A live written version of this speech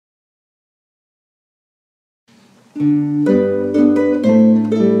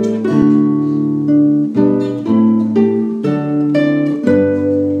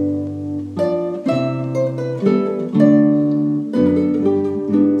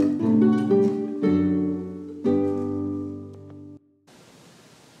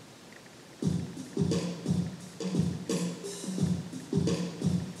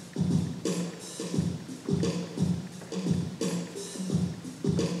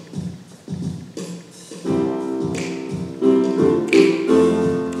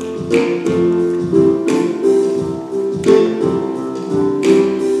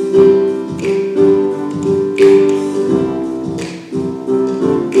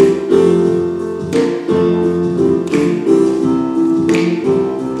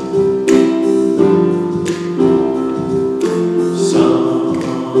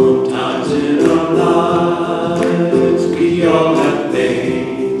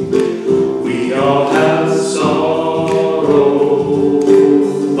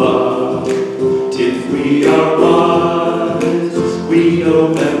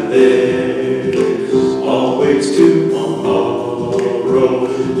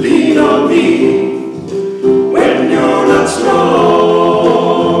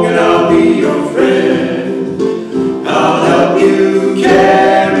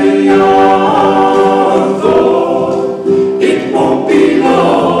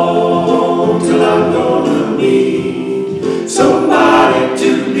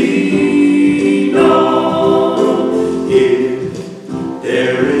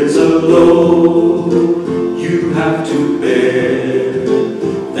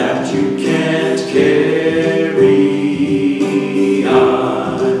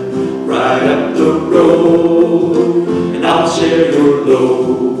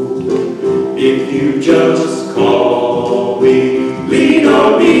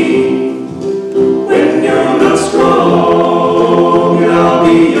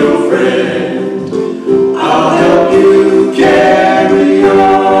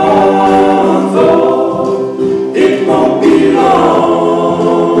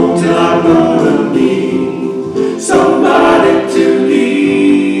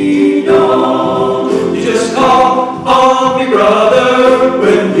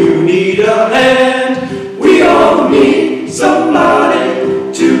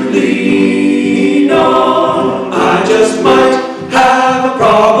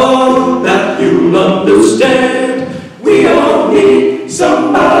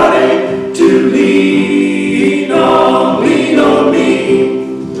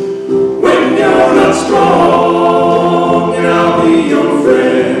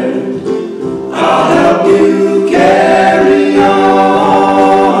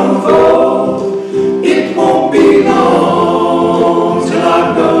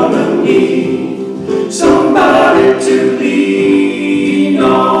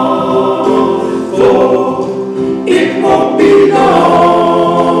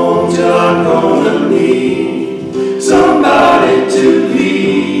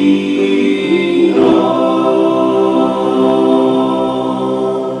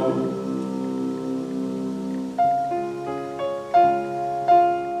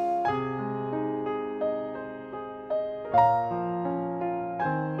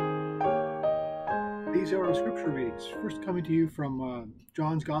These are our scripture readings. First, coming to you from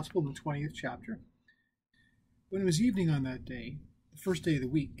John's Gospel, the 20th chapter. When it was evening on that day, the first day of the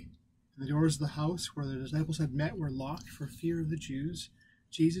week, and the doors of the house where the disciples had met were locked for fear of the Jews,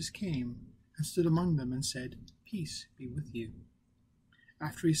 Jesus came and stood among them and said, "Peace be with you."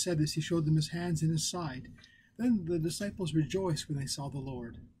 After he said this, he showed them his hands and his side. Then the disciples rejoiced when they saw the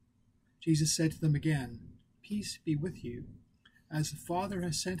Lord. Jesus said to them again, "Peace be with you. As the Father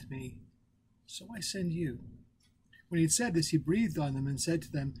has sent me, so I send you." When he had said this, he breathed on them and said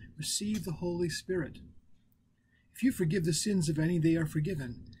to them, "Receive the Holy Spirit. If you forgive the sins of any, they are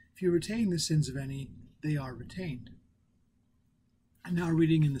forgiven. If you retain the sins of any, they are retained." And now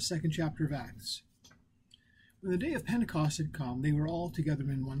reading in the second chapter of Acts. When the day of Pentecost had come, they were all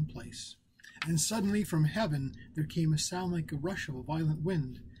together in one place. And suddenly from heaven there came a sound like a rush of a violent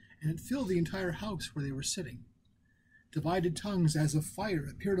wind, and it filled the entire house where they were sitting. Divided tongues as of fire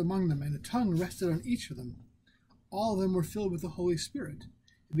appeared among them, and a tongue rested on each of them. All of them were filled with the Holy Spirit,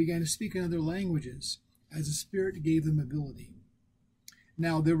 and began to speak in other languages, as the Spirit gave them ability.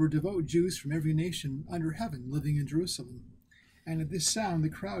 Now there were devout Jews from every nation under heaven living in Jerusalem. And at this sound the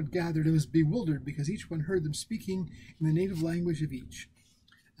crowd gathered and was bewildered, because each one heard them speaking in the native language of each.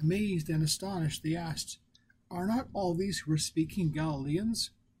 Amazed and astonished, they asked, "Are not all these who are speaking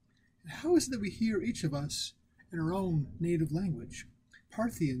Galileans? And how is it that we hear each of us in our own native language?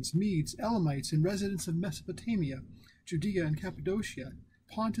 Parthians, Medes, Elamites, and residents of Mesopotamia, Judea and Cappadocia,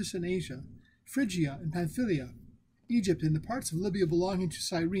 Pontus and Asia, Phrygia and Pamphylia, Egypt and the parts of Libya belonging to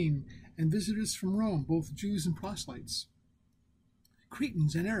Cyrene, and visitors from Rome, both Jews and proselytes.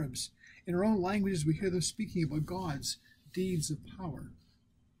 Cretans and Arabs, in our own languages we hear them speaking about God's deeds of power.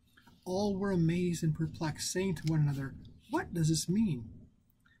 All were amazed and perplexed, saying to one another, "What does this mean?"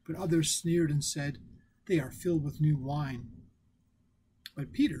 But others sneered and said, "They are filled with new wine."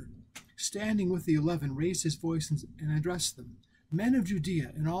 But Peter, standing with the 11, raised his voice and addressed them, "Men of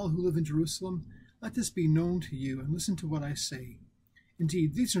Judea and all who live in Jerusalem, let this be known to you, and listen to what I say.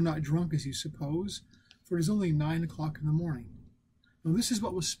 Indeed, these are not drunk as you suppose, for it is only 9 o'clock in the morning. Now this is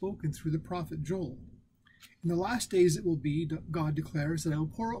what was spoken through the prophet Joel. In the last days it will be, God declares, that I will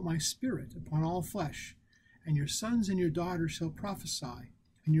pour out my Spirit upon all flesh, and your sons and your daughters shall prophesy,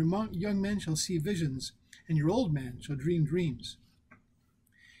 and your young men shall see visions, and your old men shall dream dreams.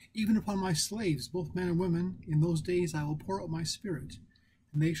 Even upon my slaves, both men and women, in those days I will pour out my Spirit,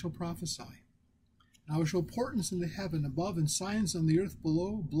 and they shall prophesy. And I will show portents in the heaven above and signs on the earth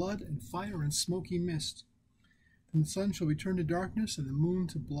below, blood and fire and smoky mist. Then the sun shall be turned to darkness and the moon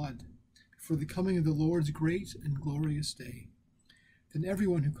to blood, before the coming of the Lord's great and glorious day. Then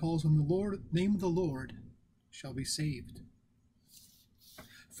everyone who calls on the name of the Lord shall be saved."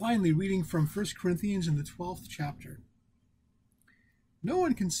 Finally, reading from 1 Corinthians in the 12th chapter. "No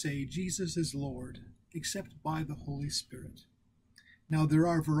one can say Jesus is Lord except by the Holy Spirit. Now there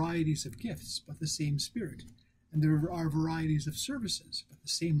are varieties of gifts, but the same Spirit. And there are varieties of services, but the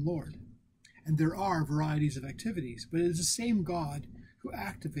same Lord. And there are varieties of activities, but it is the same God who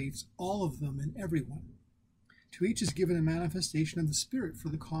activates all of them in everyone. To each is given a manifestation of the Spirit for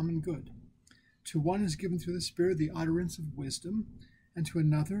the common good. To one is given through the Spirit the utterance of wisdom, and to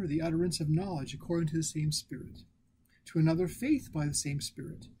another the utterance of knowledge according to the same Spirit. To another faith by the same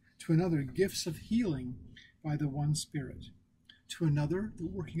Spirit. To another gifts of healing by the one Spirit. To another the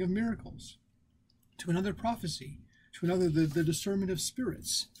working of miracles. To another prophecy. To another the discernment of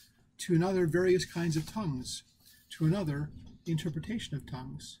spirits. To another various kinds of tongues. To another the interpretation of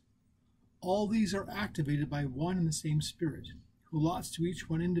tongues. All these are activated by one and the same Spirit, who allots to each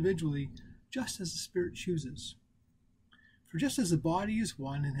one individually just as the Spirit chooses. For just as the body is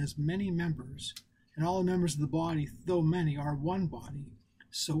one and has many members, and all the members of the body, though many, are one body,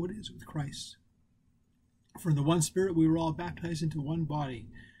 so it is with Christ. For in the one Spirit we were all baptized into one body,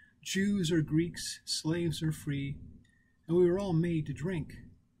 Jews or Greeks, slaves or free, and we were all made to drink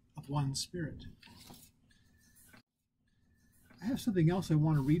of one Spirit." I have something else I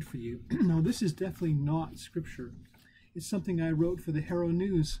want to read for you. Now, this is definitely not scripture. It's something I wrote for the Harrow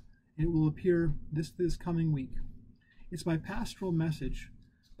News, and it will appear this coming week. It's my pastoral message,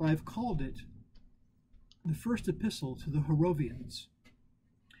 but I've called it the first epistle to the Harrovians.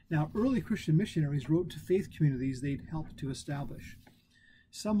 Now, early Christian missionaries wrote to faith communities they'd helped to establish.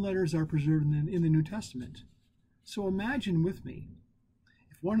 Some letters are preserved in the New Testament. So imagine with me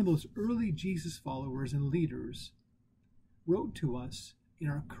if one of those early Jesus followers and leaders wrote to us in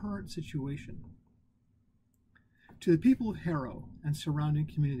our current situation. "To the people of Harrow and surrounding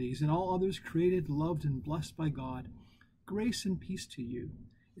communities and all others created, loved, and blessed by God, grace and peace to you.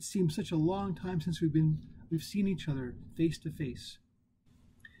 It seems such a long time since we've seen each other face to face.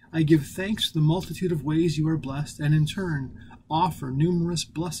 I give thanks for the multitude of ways you are blessed, and in turn offer numerous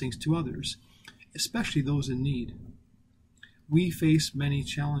blessings to others, especially those in need. We face many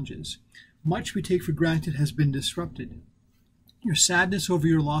challenges. Much we take for granted has been disrupted. Your sadness over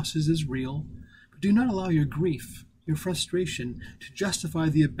your losses is real, but do not allow your grief, your frustration, to justify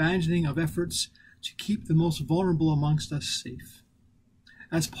the abandoning of efforts to keep the most vulnerable amongst us safe.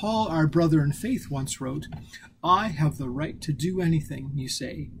 As Paul, our brother in faith, once wrote, 'I have the right to do anything,' you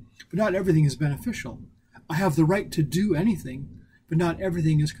say, but not everything is beneficial. I have the right to do anything, but not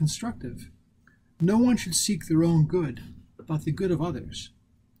everything is constructive. No one should seek their own good, but the good of others.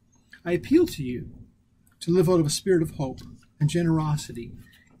 I appeal to you to live out of a spirit of hope and generosity,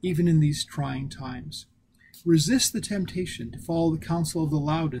 even in these trying times. Resist the temptation to follow the counsel of the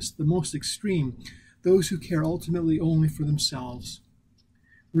loudest, the most extreme, those who care ultimately only for themselves.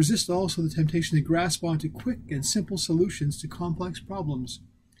 Resist also the temptation to grasp onto quick and simple solutions to complex problems.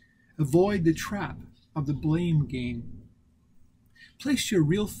 Avoid the trap of the blame game. Place your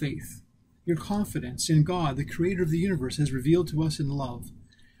real faith, your confidence in God, the creator of the universe, as revealed to us in love.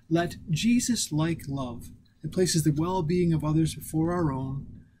 Let Jesus-like love, that places the well-being of others before our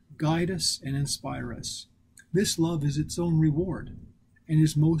own, guide us and inspire us. This love is its own reward and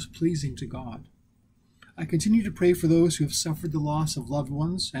is most pleasing to God. I continue to pray for those who have suffered the loss of loved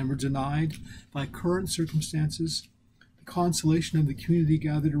ones and were denied by current circumstances, the consolation of the community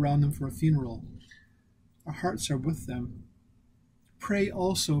gathered around them for a funeral. Our hearts are with them. Pray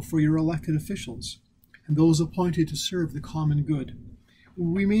also for your elected officials and those appointed to serve the common good.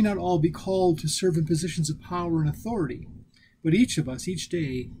 We may not all be called to serve in positions of power and authority, but each of us, each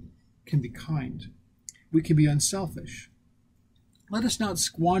day, can be kind. We can be unselfish. Let us not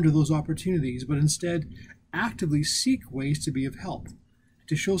squander those opportunities, but instead actively seek ways to be of help,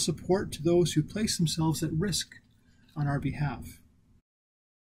 to show support to those who place themselves at risk on our behalf.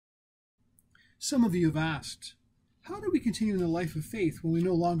 Some of you have asked, how do we continue in the life of faith when we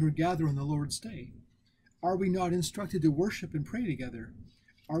no longer gather on the Lord's Day? Are we not instructed to worship and pray together?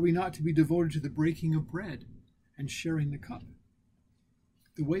 Are we not to be devoted to the breaking of bread and sharing the cup?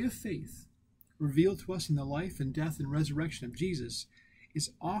 The way of faith, revealed to us in the life and death and resurrection of Jesus,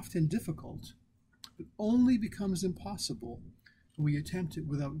 is often difficult, but only becomes impossible when we attempt it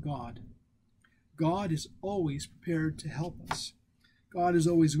without God. God is always prepared to help us. God is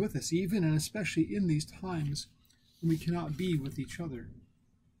always with us, even and especially in these times when we cannot be with each other.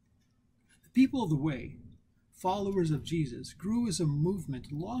 The people of the way, followers of Jesus, grew as a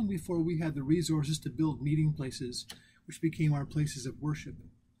movement long before we had the resources to build meeting places, which became our places of worship.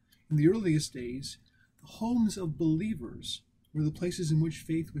 In the earliest days, the homes of believers were the places in which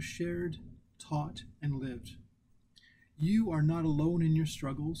faith was shared, taught, and lived. You are not alone in your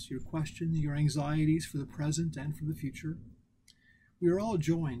struggles, your questions, your anxieties for the present and for the future. We are all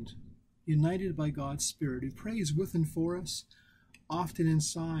joined, united by God's Spirit, who prays with and for us, often in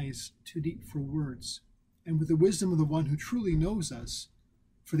sighs too deep for words, and with the wisdom of the one who truly knows us,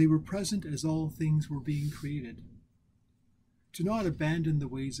 for they were present as all things were being created. Do not abandon the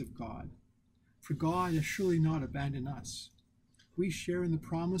ways of God, for God has surely not abandoned us. We share in the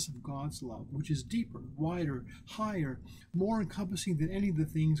promise of God's love, which is deeper, wider, higher, more encompassing than any of the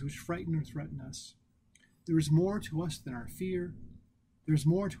things which frighten or threaten us. There is more to us than our fear. There is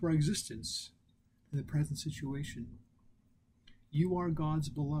more to our existence than the present situation. You are God's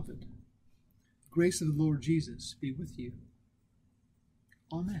beloved. The grace of the Lord Jesus be with you.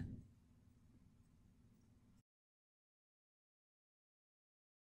 Amen.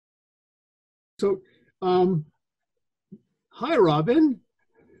 So, hi, Robin.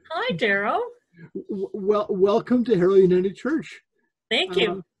 Hi, Darrow. Welcome to Harrow United Church. Thank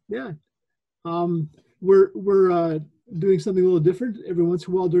you. Yeah. We're doing something a little different every once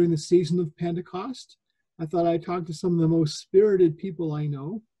in a while during the season of Pentecost. I thought I'd talk to some of the most spirited people I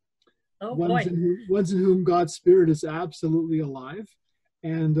know. Oh, ones boy. Ones in whom God's Spirit is absolutely alive,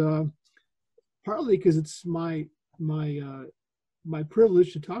 and partly because it's my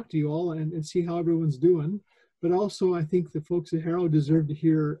privilege to talk to you all and see how everyone's doing. But also, I think the folks at Harrow deserve to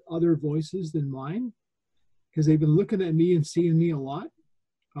hear other voices than mine, because they've been looking at me and seeing me a lot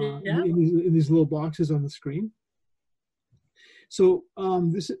in these little boxes on the screen. So,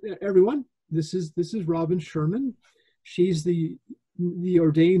 everyone, this is Robin Sherman. She's the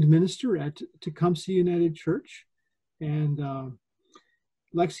ordained minister at Tecumseh United Church, and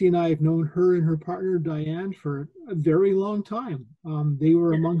Lexi and I have known her and her partner Diane for a very long time. They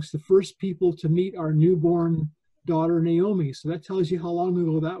were amongst the first people to meet our newborn daughter Naomi, so that tells you how long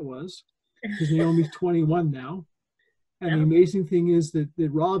ago that was, because Naomi's 21 now. And the amazing thing is that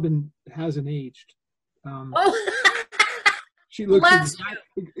Robin hasn't aged. She looks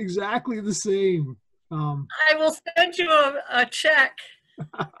exactly the same. I will send you a check.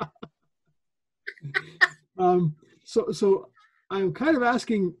 So I'm kind of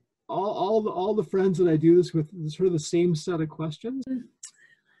asking all the friends that I do this with sort of the same set of questions.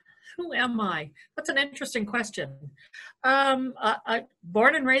 Who am I? That's an interesting question. I'm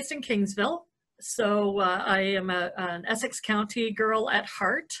born and raised in Kingsville, so I am an Essex County girl at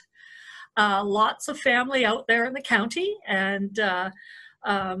heart. Lots of family out there in the county, and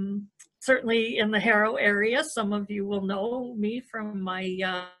certainly in the Harrow area. Some of you will know me from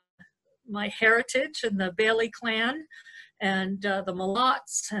my heritage in the Bailey clan, and the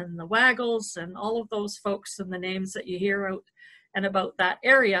Malots and the Waggles and all of those folks and the names that you hear out and about that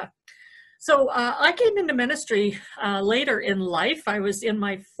area. So I came into ministry later in life. I was in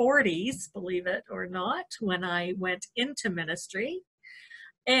my 40s, believe it or not, when I went into ministry,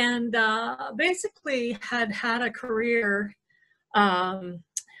 and basically had a career. I've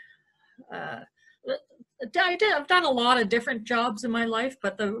done a lot of different jobs in my life,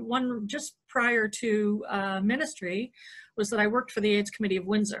 but the one just prior to ministry was that I worked for the AIDS Committee of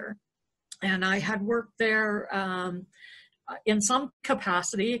Windsor. And I had worked there in some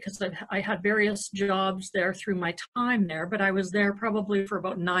capacity, because I had various jobs there through my time there, but I was there probably for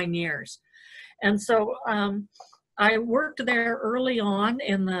about 9 years. And so I worked there fairly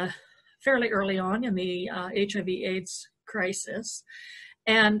early on in the HIV/AIDS crisis,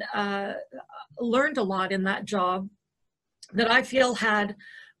 and learned a lot in that job that I feel had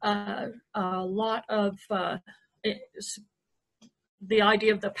a lot of the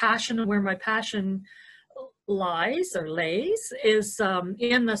idea of the passion, where my passion lies or lays, is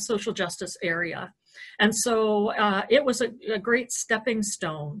in the social justice area. And so it was a great stepping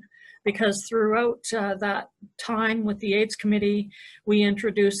stone, because throughout that time with the AIDS Committee, we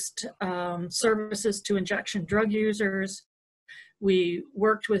introduced services to injection drug users. We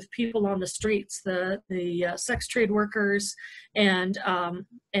worked with people on the streets, the sex trade workers, and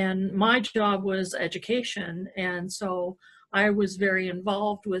my job was education. And so I was very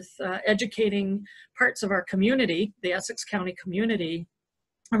involved with educating parts of our community, the Essex County community,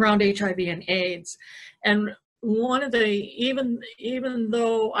 around HIV and AIDS. And one of the, even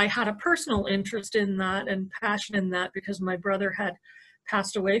though I had a personal interest in that and passion in that, because my brother had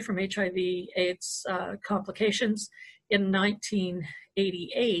passed away from HIV AIDS complications in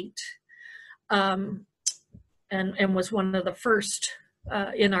 1988, and was one of the first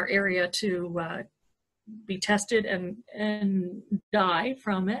in our area to be tested and die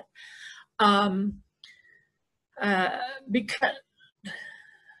from it, because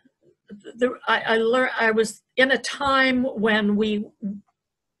I learned, I was in a time when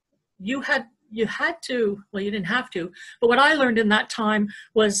you had to, well, you didn't have to, but what I learned in that time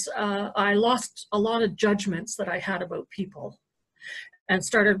was I lost a lot of judgments that I had about people, and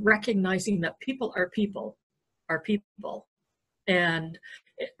started recognizing that people are people, and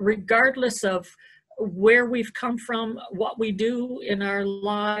regardless of where we've come from, what we do in our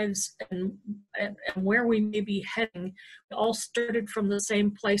lives, and where we may be heading, we all started from the same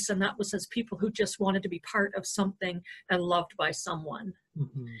place, and that was as people who just wanted to be part of something and loved by someone.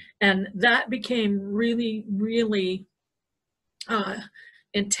 Mm-hmm. And that became really, really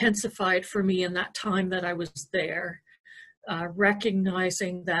intensified for me in that time that I was there,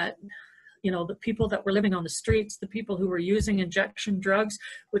 recognizing that, you know, the people that were living on the streets, the people who were using injection drugs,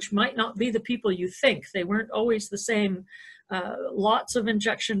 which might not be the people you think. They weren't always the same. Lots of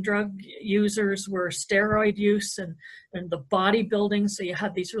injection drug users were steroid use and the bodybuilding. So you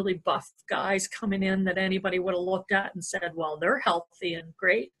had these really buff guys coming in that anybody would have looked at and said, well, they're healthy and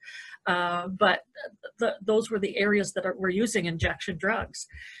great. But those were the areas that were using injection drugs.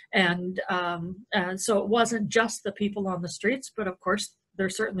 And so it wasn't just the people on the streets, but of course, there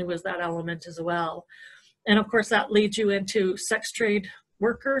certainly was that element as well. And of course, that leads you into sex trade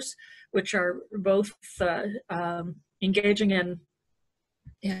workers, which are both engaging in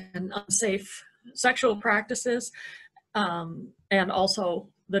unsafe sexual practices, and also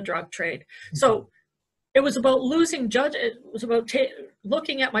the drug trade. So it was about it was about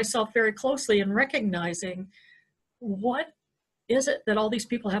looking at myself very closely and recognizing, what is it that all these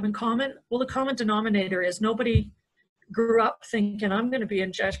people have in common? Well, the common denominator is nobody grew up thinking, I'm going to be an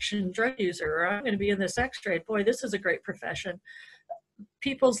injection drug user, or I'm going to be in the sex trade. Boy, this is a great profession.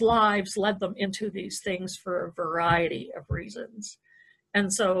 People's lives led them into these things for a variety of reasons.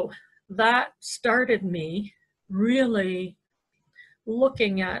 And so that started me really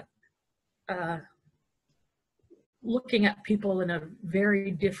looking at people in a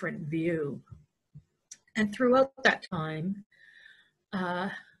very different view. And throughout that time,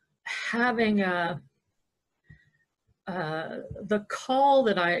 having the call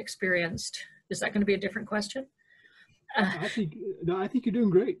that I experienced, is that going to be a different question? I think you're doing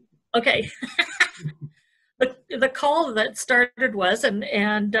great. Okay. The call that started was, and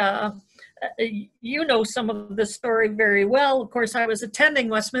you know some of the story very well. Of course, I was attending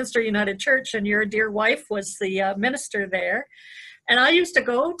Westminster United Church, and your dear wife was the minister there. And I used to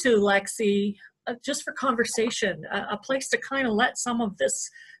go to Lexi just for conversation, a place to kind of let some of this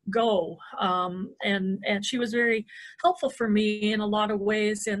go. And she was very helpful for me in a lot of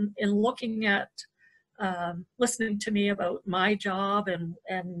ways in looking at, listening to me about my job and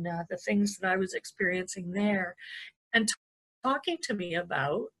the things that I was experiencing there, and talking to me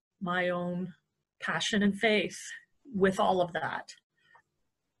about my own passion and faith with all of that.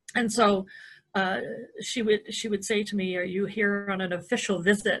 And so she would say to me, are you here on an official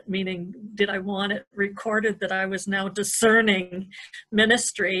visit? Meaning, did I want it recorded that I was now discerning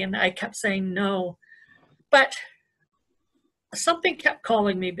ministry? And I kept saying no. But something kept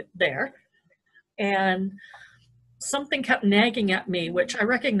calling me there, and something kept nagging at me, which I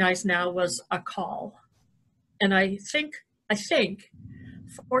recognize now was a call. And I think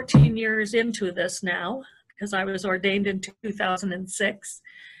 14 years into this now, because I was ordained in 2006,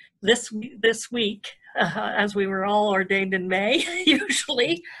 this week, as we were all ordained in May,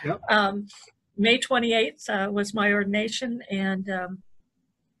 usually. Yep. May 28th was my ordination, and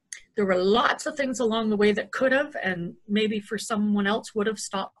There were lots of things along the way that could have, and maybe for someone else would have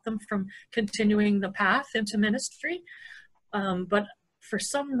stopped them from continuing the path into ministry. But for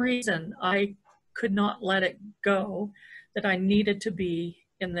some reason, I could not let it go, that I needed to be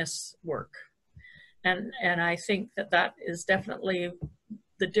in this work. And I think that is definitely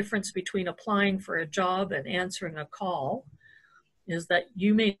the difference between applying for a job and answering a call, is that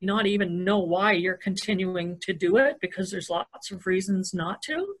you may not even know why you're continuing to do it, because there's lots of reasons not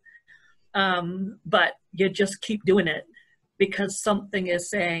to. But you just keep doing it because something is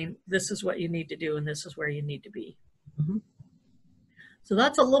saying, this is what you need to do and this is where you need to be. Mm-hmm. So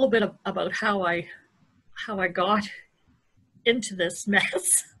that's a little bit about how I got into this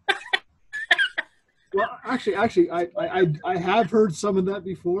mess. Well, actually, I have heard some of that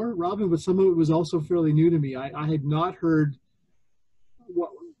before, Robin, but some of it was also fairly new to me. I had not heard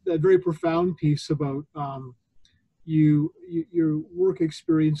that very profound piece about your work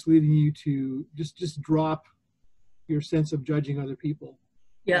experience leading you to just drop your sense of judging other people.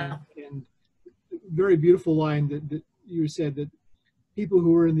 Yeah. And very beautiful line that you said, that people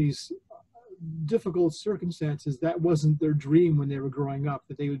who are in these difficult circumstances, that wasn't their dream when they were growing up,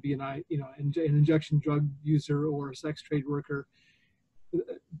 that they would be an injection drug user or a sex trade worker.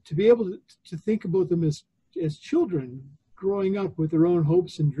 To be able to think about them as children growing up with their own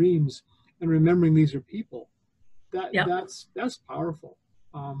hopes and dreams and remembering these are people, that's powerful.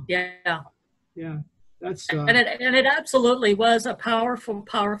 That's and it absolutely was a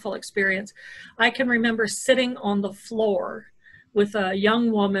powerful experience. I can remember sitting on the floor with a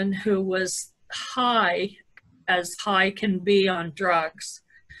young woman who was high as high can be on drugs,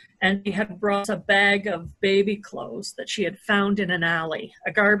 and she had brought a bag of baby clothes that she had found in an alley,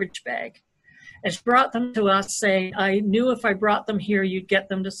 a garbage bag, and she brought them to us saying, I knew if I brought them here you'd get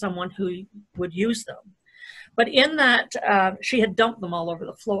them to someone who would use them. But in that, she had dumped them all over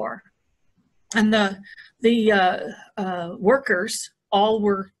the floor, and the workers all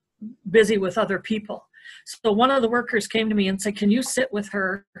were busy with other people. So one of the workers came to me and said, can you sit with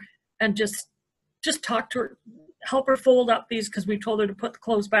her and just talk to her, help her fold up these, because we told her to put the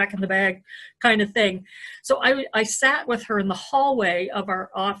clothes back in the bag, kind of thing. So I sat with her in the hallway of our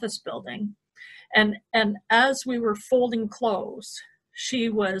office building, and as we were folding clothes, she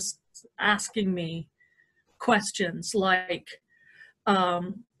was asking me questions like,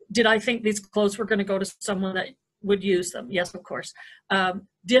 did I think these clothes were going to go to someone that would use them? Yes, of course.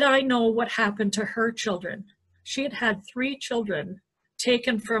 Did I know what happened to her children? She had had 3 children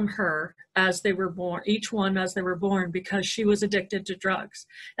taken from her as they were born, each one as they were born, because she was addicted to drugs.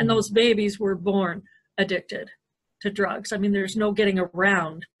 And those babies were born addicted to drugs. I mean, there's no getting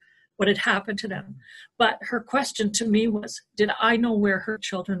around what had happened to them. But her question to me was, did I know where her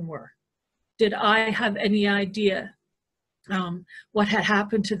children were? Did I have any idea what had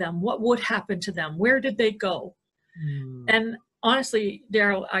happened to them? What would happen to them? Where did they go? And honestly,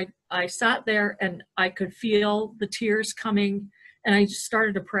 Darryl, I sat there and I could feel the tears coming, and I just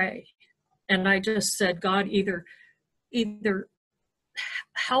started to pray. And I just said, God, either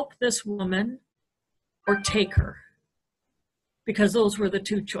help this woman or take her, because those were the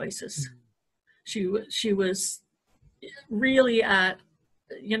 2 choices. She was really at,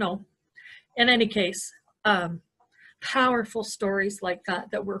 in any case, powerful stories like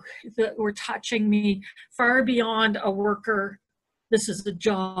that were touching me far beyond a worker, this is a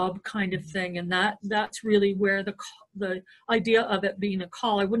job kind of thing. And that's really where the idea of it being a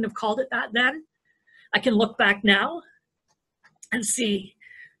call, I wouldn't have called it that then. I can look back now and see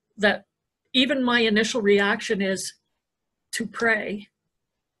that even my initial reaction is to pray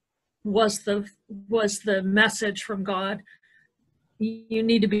was the message from God. You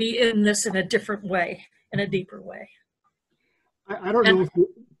need to be in this in a different way, in a deeper way. I don't know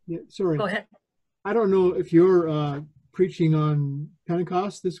if sorry. Go ahead. I don't know if you're preaching on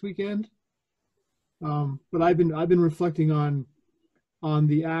Pentecost this weekend, but I've been reflecting on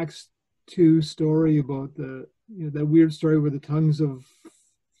the Acts 2 story about that weird story where the tongues of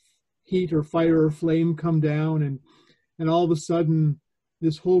heat or fire or flame come down, and all of a sudden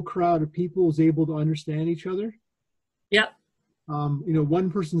this whole crowd of people is able to understand each other. Yep. One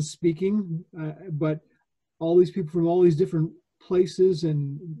person's speaking, but all these people from all these different places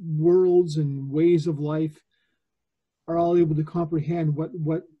and worlds and ways of life are all able to comprehend what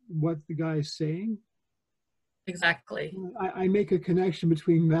the guy is saying. Exactly. I make a connection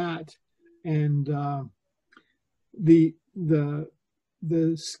between that and the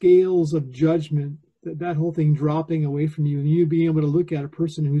scales of judgment, that whole thing dropping away from you, and you being able to look at a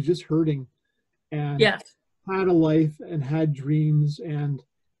person who's just hurting and yes. had a life and had dreams, and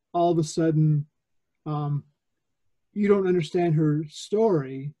all of a sudden you don't understand her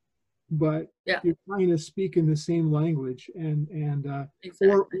story, but Yeah. you're trying to speak in the same language, and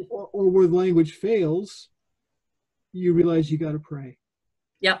Exactly. or where the language fails, you realize you got to pray.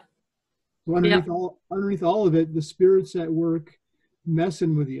 Yeah. So Yeah. underneath all of it, the Spirit's at work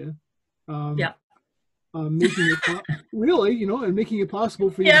messing with you, um, Yeah. making it really, and making it possible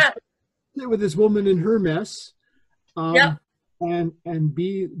for you to Yeah. sit with this woman in her mess, Yeah. and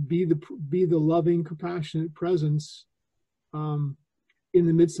be the loving, compassionate presence, um, in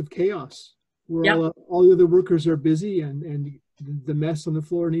the midst of chaos, where Yeah. all the other workers are busy, and the mess on the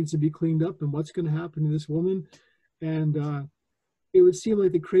floor needs to be cleaned up, and what's going to happen to this woman, and it would seem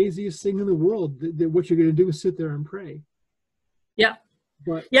like the craziest thing in the world that what you're going to do is sit there and pray. Yeah.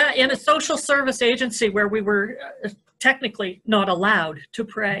 But Yeah. In a social service agency where we were technically not allowed to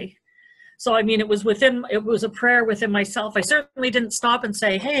pray. So, I mean, it was a prayer within myself. I certainly didn't stop and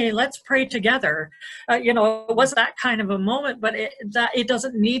say, hey, let's pray together. It was that kind of a moment, but it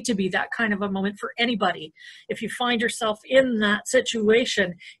doesn't need to be that kind of a moment for anybody. If you find yourself in that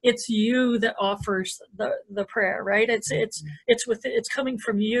situation, it's you that offers the prayer, right? It's coming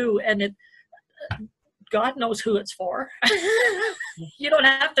from you, and God knows who it's for. You don't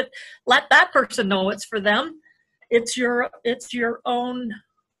have to let that person know it's for them. It's your own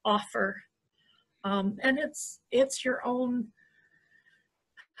offer. And it's your own,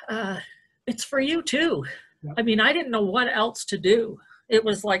 it's for you too. Yep. I mean, I didn't know what else to do. It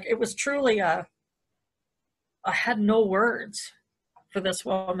was truly I had no words for this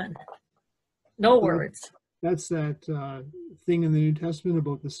woman. No words. That's that thing in the New Testament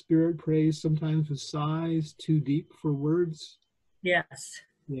about the Spirit prays sometimes with sighs too deep for words. Yes.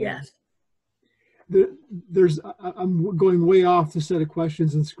 Yeah. Yes. I'm going way off the set of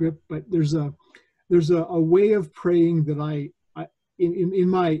questions and script, but there's a way of praying that I in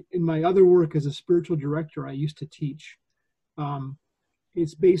my other work as a spiritual director I used to teach.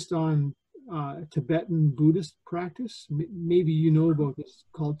 It's based on Tibetan Buddhist practice. Maybe you know about this,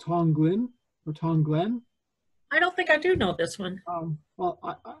 called Tonglen or Tonglen. I don't think I do know this one. Well,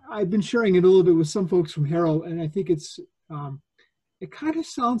 I've been sharing it a little bit with some folks from Harrow, and I think it kind of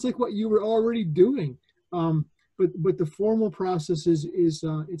sounds like what you were already doing. But the formal process is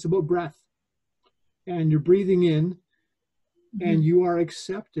it's about breath. And you're breathing in, and you are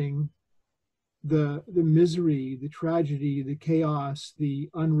accepting the misery, the tragedy, the chaos, the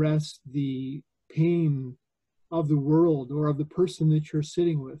unrest, the pain of the world or of the person that you're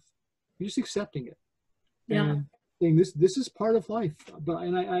sitting with. You're just accepting it, and saying this is part of life.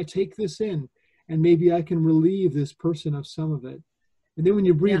 And I take this in, and maybe I can relieve this person of some of it. And then when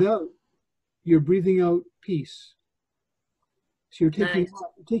you breathe out, you're breathing out peace. So you're taking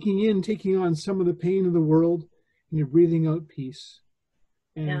on some of the pain of the world, and you're breathing out peace.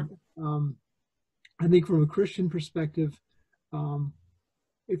 And I think from a Christian perspective,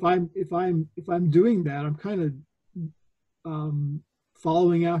 if I'm doing that, I'm kind of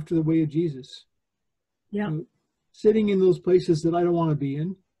following after the way of Jesus. Yeah, sitting in those places that I don't want to be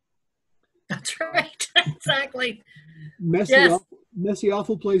in. That's right. Exactly. Messy,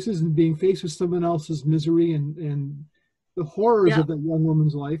 awful places, and being faced with someone else's misery and the horrors of that young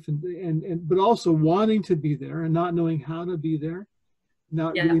woman's life, and but also wanting to be there and not knowing how to be there,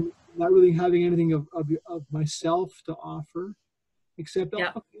 not really having anything of myself to offer, except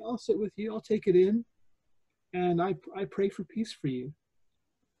okay, I'll sit with you, I'll take it in, and I pray for peace for you.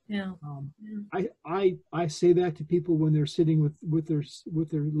 I say that to people when they're sitting with their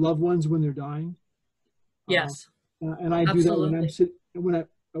loved ones when they're dying. Yes. And I do that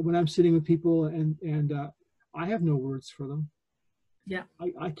when I'm sitting with people and I have no words for them. Yeah.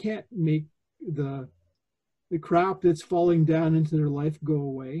 I can't make the crap that's falling down into their life go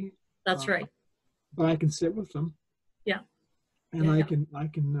away. That's right. But I can sit with them. Yeah. And I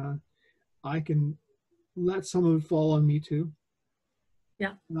can let some of it fall on me too.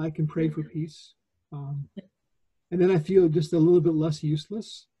 Yeah. And I can pray for peace. And then I feel just a little bit less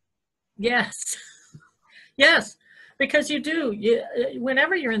useless. Yes. Yes. Because you do.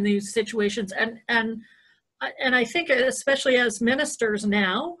 Whenever you're in these situations, and I think especially as ministers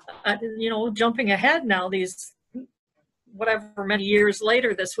now, jumping ahead now, these whatever many years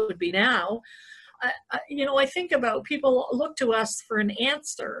later this would be now, I think about people look to us for an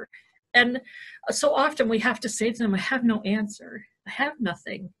answer. And so often we have to say to them, I have no answer. I have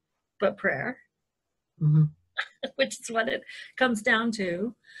nothing but prayer, which is what it comes down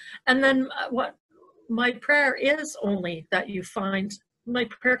to. And then what my prayer is only that you find, my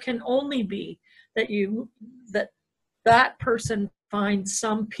prayer can only be that person finds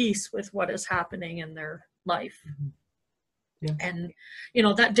some peace with what is happening in their life. Yeah. And,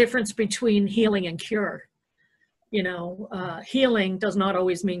 that difference between healing and cure. healing does not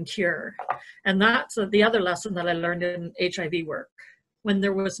always mean cure. And that's the other lesson that I learned in HIV work. When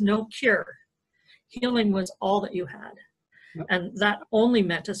there was no cure, healing was all that you had. Yep. And that only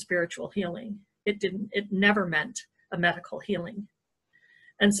meant a spiritual healing. It never meant a medical healing.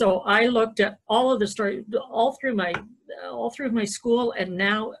 And so I looked at all of the stories all through my school, and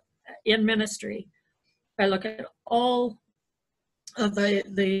now in ministry, I look at all of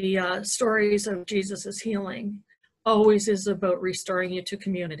the stories of Jesus's healing. Always is about restoring you to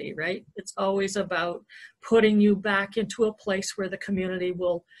community, right? It's always about putting you back into a place where the community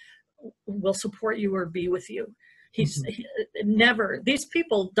will support you or be with you. These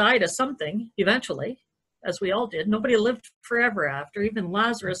people died of something eventually, as we all did. Nobody lived forever after. Even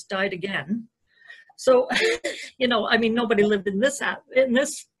Lazarus died again. So, nobody lived in this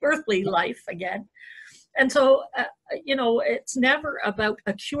earthly life again. And so, it's never about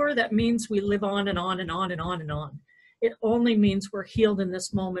a cure that means we live on and on and on and on and on. It only means we're healed in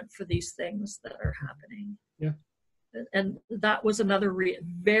this moment for these things that are happening. Yeah. And that was another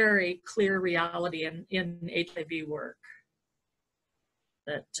very clear reality in HIV work,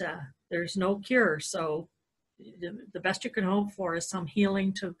 that there's no cure. So the best you can hope for is some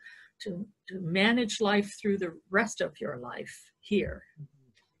healing to manage life through the rest of your life here.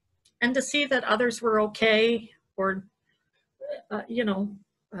 And to see that others were okay, or,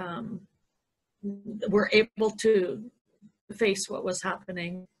 were able to face what was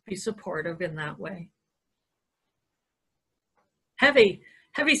happening, be supportive in that way. Heavy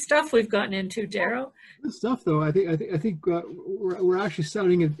stuff we've gotten into, Darrow. Good stuff, though. I think we're actually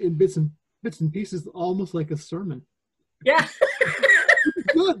sounding in bits and pieces, almost like a sermon. Yeah.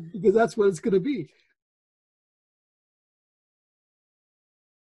 Good, because that's what it's going to be.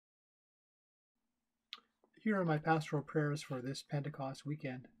 Here are my pastoral prayers for this Pentecost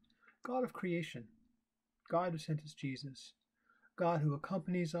weekend. God of creation, God who sent us Jesus, God who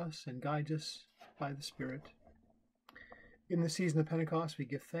accompanies us and guides us by the Spirit. In the season of Pentecost, we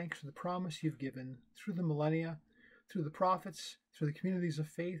give thanks for the promise you've given through the millennia, through the prophets, through the communities of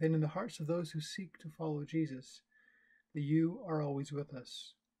faith, and in the hearts of those who seek to follow Jesus, that you are always with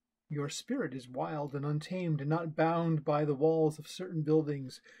us. Your spirit is wild and untamed and not bound by the walls of certain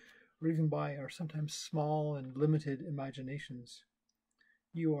buildings or even by our sometimes small and limited imaginations.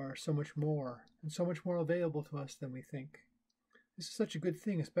 You are so much more, and so much more available to us than we think. This is such a good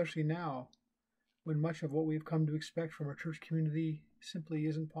thing, especially now, when much of what we've come to expect from our church community simply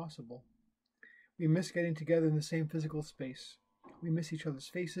isn't possible. We miss getting together in the same physical space. We miss each other's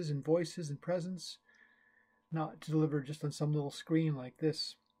faces and voices and presence, not to deliver just on some little screen like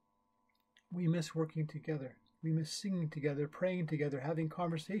this. We miss working together. We miss singing together, praying together, having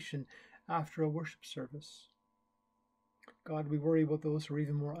conversation after a worship service. God, we worry about those who are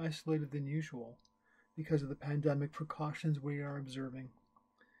even more isolated than usual because of the pandemic precautions we are observing.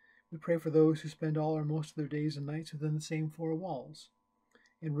 We pray for those who spend all or most of their days and nights within the same four walls,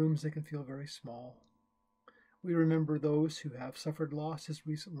 in rooms that can feel very small. We remember those who have suffered losses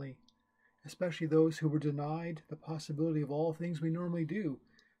recently, especially those who were denied the possibility of all things we normally do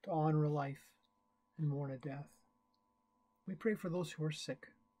to honor a life and mourn a death. We pray for those who are sick.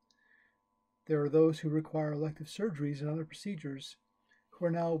 There are those who require elective surgeries and other procedures who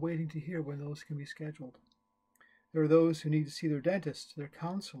are now waiting to hear when those can be scheduled. There are those who need to see their dentist, their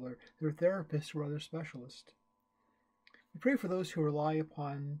counselor, their therapist, or other specialist. We pray for those who rely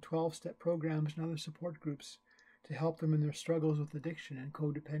upon 12-step programs and other support groups to help them in their struggles with addiction and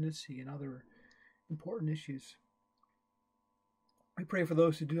codependency and other important issues. We pray for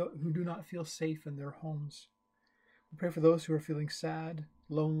those who do not feel safe in their homes. We pray for those who are feeling sad,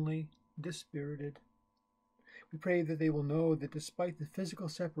 lonely, dispirited. We pray that they will know that despite the physical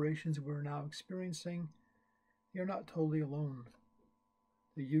separations we're now experiencing, they are not totally alone,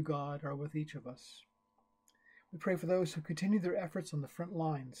 that you, God, are with each of us. We pray for those who continue their efforts on the front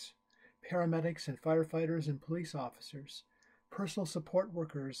lines, paramedics and firefighters and police officers, personal support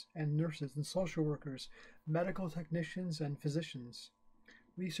workers and nurses and social workers, medical technicians and physicians,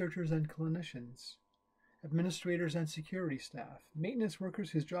 researchers and clinicians, administrators and security staff, maintenance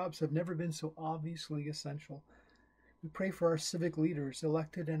workers whose jobs have never been so obviously essential. We pray for our civic leaders,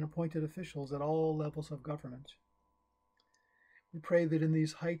 elected and appointed officials at all levels of government. We pray that in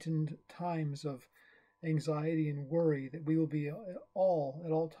these heightened times of anxiety and worry, that we will be at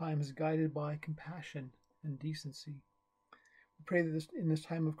all times guided by compassion and decency. We pray that in this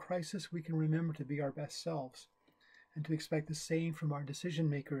time of crisis we can remember to be our best selves and to expect the same from our decision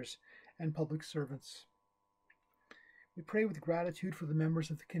makers and public servants. We pray with gratitude for the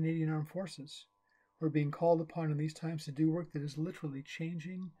members of the Canadian Armed Forces who are being called upon in these times to do work that is literally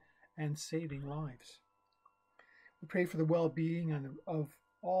changing and saving lives. We pray for the well-being of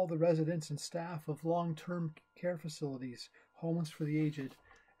all the residents and staff of long-term care facilities, homes for the aged,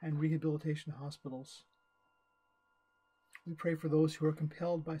 and rehabilitation hospitals. We pray for those who are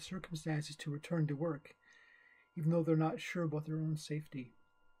compelled by circumstances to return to work, even though they're not sure about their own safety.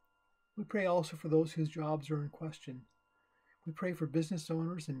 We pray also for those whose jobs are in question. We pray for business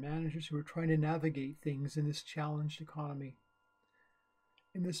owners and managers who are trying to navigate things in this challenged economy.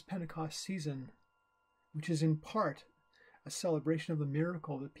 In this Pentecost season, which is in part a celebration of the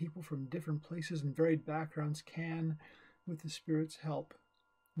miracle that people from different places and varied backgrounds can, with the Spirit's help,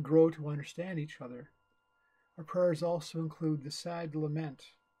 grow to understand each other. Our prayers also include the sad lament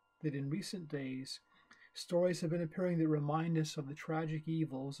that in recent days, stories have been appearing that remind us of the tragic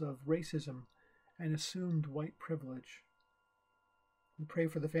evils of racism and assumed white privilege. We pray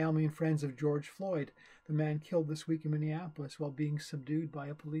for the family and friends of George Floyd, the man killed this week in Minneapolis while being subdued by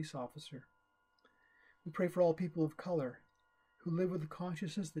a police officer. We pray for all people of color who live with the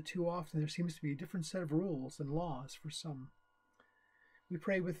consciousness that too often there seems to be a different set of rules and laws for some. We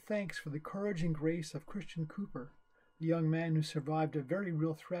pray with thanks for the courage and grace of Christian Cooper, the young man who survived a very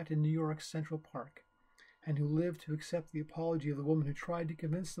real threat in New York's Central Park, and who lived to accept the apology of the woman who tried to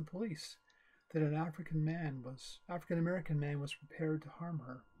convince the police that an African-American man was prepared to harm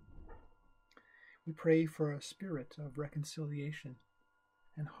her. We pray for a spirit of reconciliation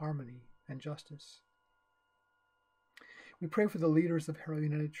and harmony and justice. We pray for the leaders of Harrow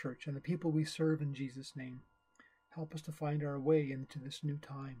United Church and the people we serve in Jesus' name. Help us to find our way into this new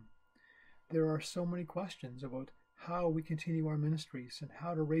time. There are so many questions about how we continue our ministries and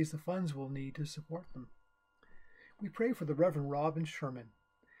how to raise the funds we'll need to support them. We pray for the Reverend Robin Sherman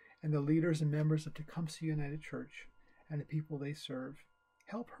and the leaders and members of Tecumseh United Church and the people they serve.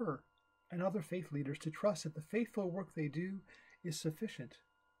 Help her and other faith leaders to trust that the faithful work they do is sufficient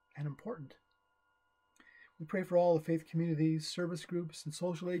and important. We pray for all the faith communities, service groups, and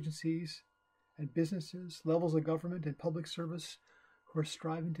social agencies, and businesses, levels of government, and public service who are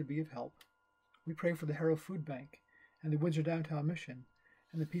striving to be of help. We pray for the Harrow Food Bank and the Windsor Downtown Mission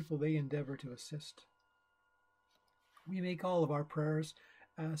and the people they endeavor to assist. We make all of our prayers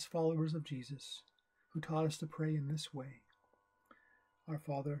as followers of Jesus, who taught us to pray in this way. Our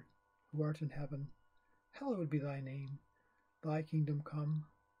Father, who art in heaven, hallowed be thy name. Thy kingdom come,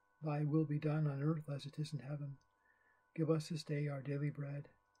 thy will be done on earth as it is in heaven. Give us this day our daily bread,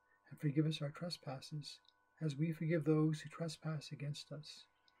 and forgive us our trespasses, as we forgive those who trespass against us.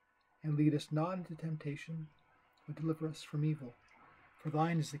 And lead us not into temptation, but deliver us from evil. For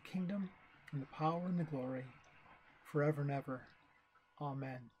thine is the kingdom, and the power, and the glory, forever and ever.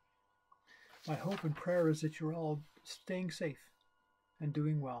 Amen. My hope and prayer is that you're all staying safe and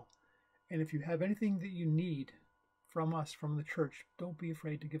doing well. And if you have anything that you need from us, from the church, don't be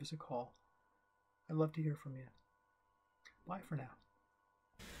afraid to give us a call. I'd love to hear from you. Bye for now.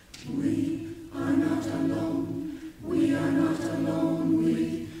 We are not alone. We are not alone.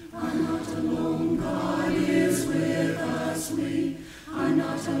 We are not alone. God is with us. We are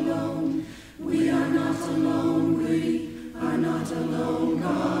not alone. We are not alone. We are not alone.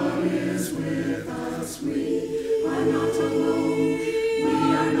 God is with us. We are not alone. We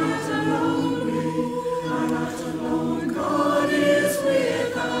are not alone. We are not alone. God is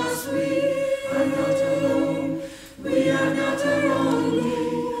with us. We are not alone. We are not alone.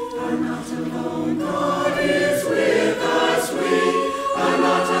 We are not alone. God is with us. We are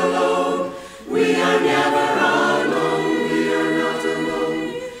not alone. We are never alone. We are not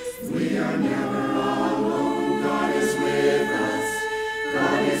alone. We are never alone. God is with us.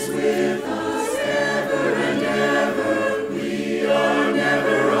 God is with us ever and ever. We are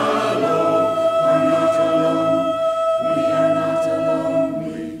never alone. I'm not alone. We are not alone.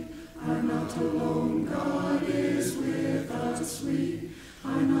 We are not alone. God is with us. We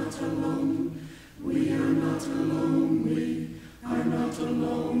are not alone. We are not alone. We are not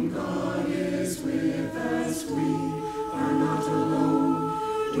alone. God is with us. We are not alone.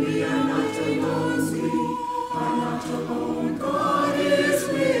 We are not alone. We are not alone. God is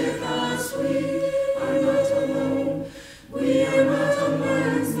with us. We are not alone. We are not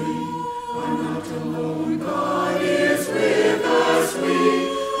alone. We are not alone. God is with us. We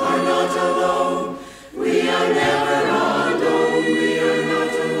are not alone. We are never alone. We are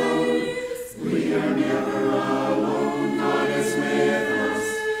not alone. We are never alone. God is with us.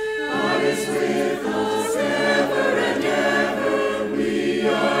 God is with us ever and ever. We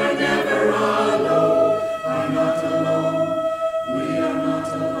are never alone. Are not alone. We are not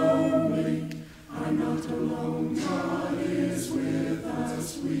alone. We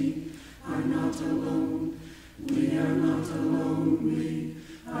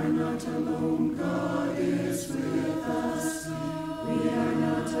not alone, God is with us.